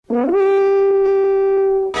The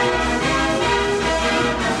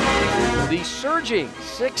surging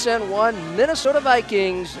 6-1 Minnesota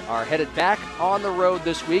Vikings are headed back on the road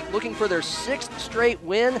this week, looking for their 6th straight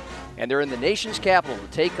win, and they're in the nation's capital to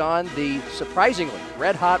take on the surprisingly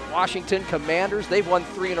red-hot Washington Commanders. They've won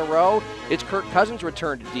 3 in a row. It's Kirk Cousins'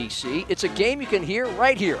 return to D.C. It's a game you can hear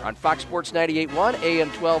right here on Fox Sports 98.1, AM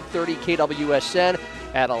 1230, KWSN,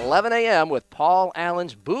 at 11 a.m. with Paul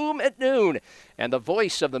Allen's Boom at Noon. And the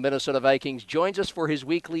voice of the Minnesota Vikings joins us for his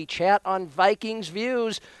weekly chat on Vikings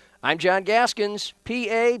Views. I'm John Gaskins.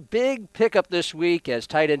 PA, big pickup this week as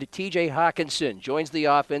tight end T.J. Hockenson joins the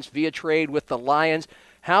offense via trade with the Lions.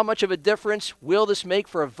 How much of a difference will this make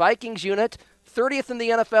for a Vikings unit, 30th in the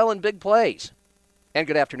NFL in big plays? And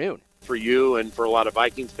good afternoon. For you and for a lot of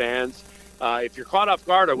Vikings fans, if you're caught off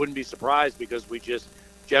guard, I wouldn't be surprised because we just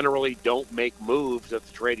generally don't make moves at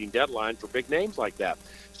the trading deadline for big names like that.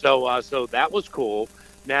 So that was cool.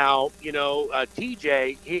 Now,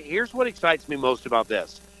 TJ, here's what excites me most about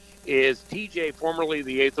this. Is TJ, formerly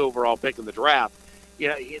the 8th overall pick in the draft,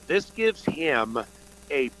 this gives him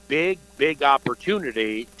a big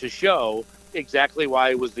opportunity to show exactly why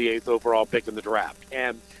he was the 8th overall pick in the draft.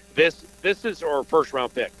 And this is, or first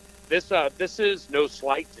round pick. This is no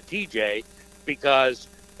slight to TJ because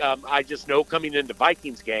I just know coming into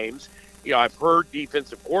Vikings games, I've heard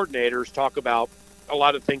defensive coordinators talk about a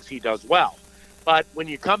lot of things he does well. But when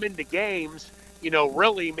you come into games,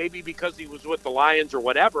 really maybe because he was with the Lions or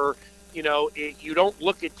whatever, you don't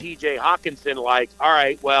look at T.J. Hockenson like, all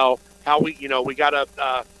right, well, we got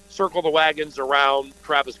to circle the wagons around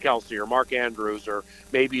Travis Kelce or Mark Andrews or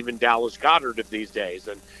maybe even Dallas Goedert of these days.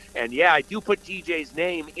 And yeah, I do put T.J.'s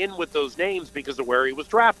name in with those names because of where he was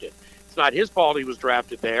drafted. It's not his fault he was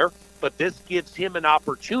drafted there, but this gives him an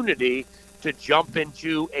opportunity to jump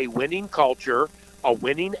into a winning culture, a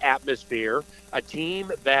winning atmosphere, a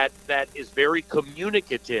team that is very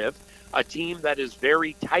communicative, a team that is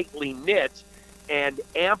very tightly knit, and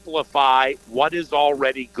amplify what is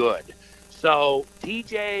already good. So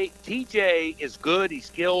TJ is good, he's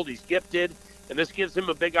skilled, he's gifted, and this gives him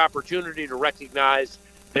a big opportunity to recognize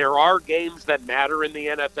there are games that matter in the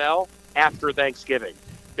NFL after Thanksgiving.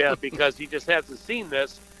 Yeah, because he just hasn't seen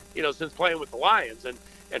this, since playing with the Lions.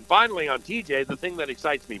 And finally on TJ, the thing that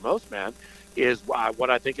excites me most, man, is what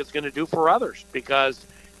I think it's going to do for others because,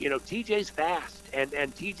 TJ's fast and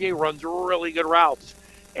TJ runs really good routes.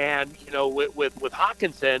 And, with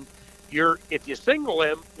Hockenson, if you single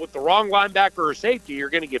him with the wrong linebacker or safety, you're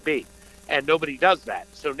going to get beat. And nobody does that.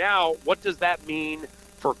 So now what does that mean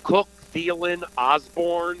for Cook, Thielen,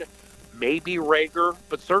 Osborne, maybe Rager,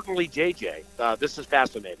 but certainly JJ? This is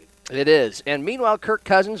fascinating. It is. And meanwhile, Kirk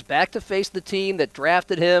Cousins back to face the team that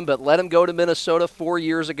drafted him but let him go to Minnesota 4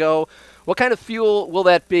 years ago. What kind of fuel will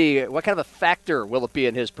that be? What kind of a factor will it be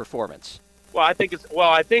in his performance? Well, I think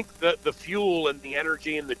the fuel and the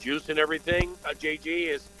energy and the juice and everything, JG,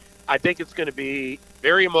 is I think it's going to be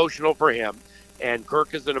very emotional for him, and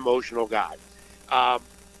Kirk is an emotional guy.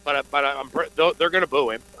 But they're going to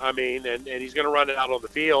boo him. I mean, and he's going to run it out on the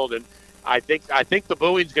field, and I think the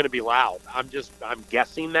booing's going to be loud. I'm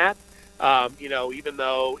guessing that. Even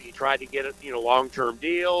though he tried to get long-term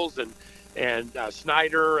deals and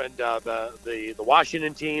Snyder and the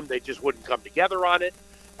Washington team, they just wouldn't come together on it.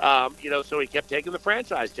 So he kept taking the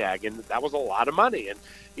franchise tag, and that was a lot of money. And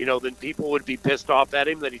then people would be pissed off at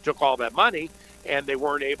him that he took all that money, and they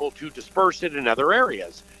weren't able to disperse it in other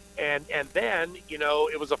areas. And then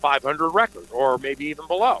it was a 500 record, or maybe even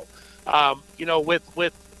below.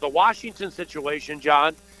 With the Washington situation,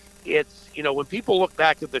 John, it's, when people look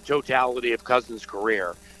back at the totality of Cousins'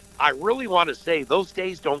 career, I really want to say those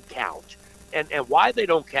days don't count. And why they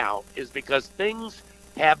don't count is because things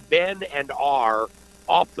have been and are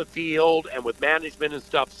off the field and with management and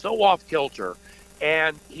stuff so off kilter.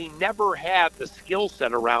 And he never had the skill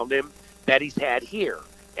set around him that he's had here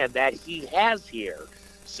and that he has here.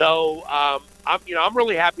 So I'm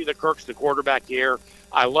really happy that Kirk's the quarterback here.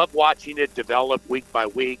 I love watching it develop week by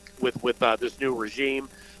week with this new regime.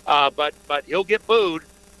 But he'll get booed,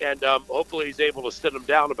 and hopefully he's able to sit him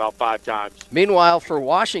down about 5 times. Meanwhile, for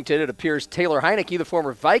Washington, it appears Taylor Heinicke, the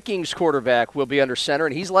former Vikings quarterback, will be under center,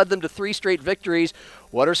 and he's led them to 3 straight victories.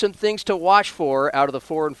 What are some things to watch for out of the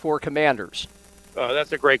 4-4 Commanders?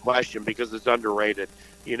 That's a great question because it's underrated.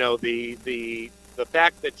 The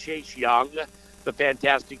fact that Chase Young, the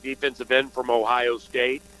fantastic defensive end from Ohio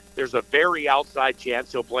State, there's a very outside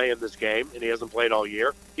chance he'll play in this game, and he hasn't played all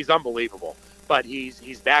year. He's unbelievable. But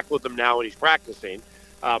he's back with them now, and he's practicing.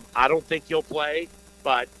 I don't think he'll play,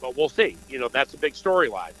 but we'll see. That's a big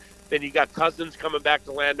storyline. Then you got Cousins coming back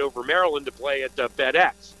to Landover, Maryland to play at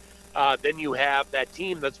FedEx. then you have that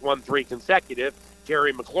team that's won 3 consecutive.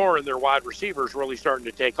 Terry McLaurin, their wide receivers, really starting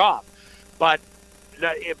to take off. But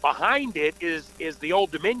behind it is the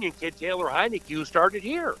Old Dominion kid, Taylor Heinicke, who started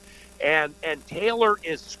here. And Taylor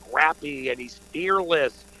is scrappy and he's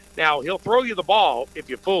fearless. Now, he'll throw you the ball if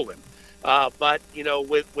you fool him. But,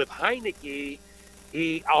 with Heinicke,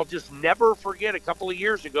 I'll just never forget a couple of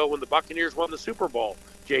years ago when the Buccaneers won the Super Bowl,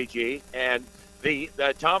 JG, and the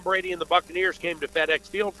Tom Brady and the Buccaneers came to FedEx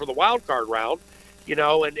Field for the wild card round,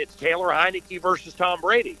 and it's Taylor Heinicke versus Tom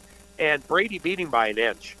Brady. And Brady beat him by an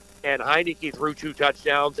inch. And Heinicke threw 2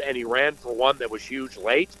 touchdowns, and he ran for one that was huge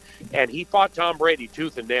late. And he fought Tom Brady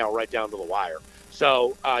tooth and nail right down to the wire.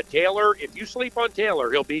 So, Taylor, if you sleep on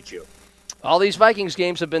Taylor, he'll beat you. All these Vikings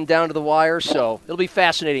games have been down to the wire, so it'll be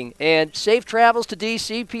fascinating. And safe travels to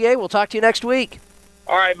DCPA. We'll talk to you next week.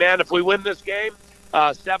 All right, man. If we win this game,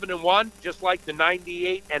 7-1, just like the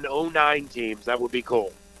 98 and 09 teams, that would be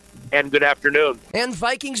cool. And good afternoon. And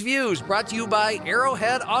Vikings Views, brought to you by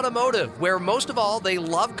Arrowhead Automotive, where most of all, they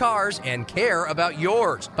love cars and care about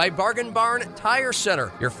yours. By Bargain Barn Tire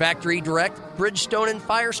Center, your factory direct Bridgestone and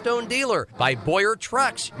Firestone dealer. By Boyer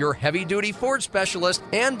Trucks, your heavy-duty Ford specialist.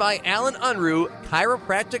 And by Alan Unruh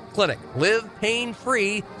Chiropractic Clinic. Live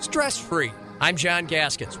pain-free, stress-free. I'm John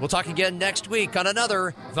Gaskins. We'll talk again next week on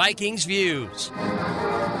another Vikings Views.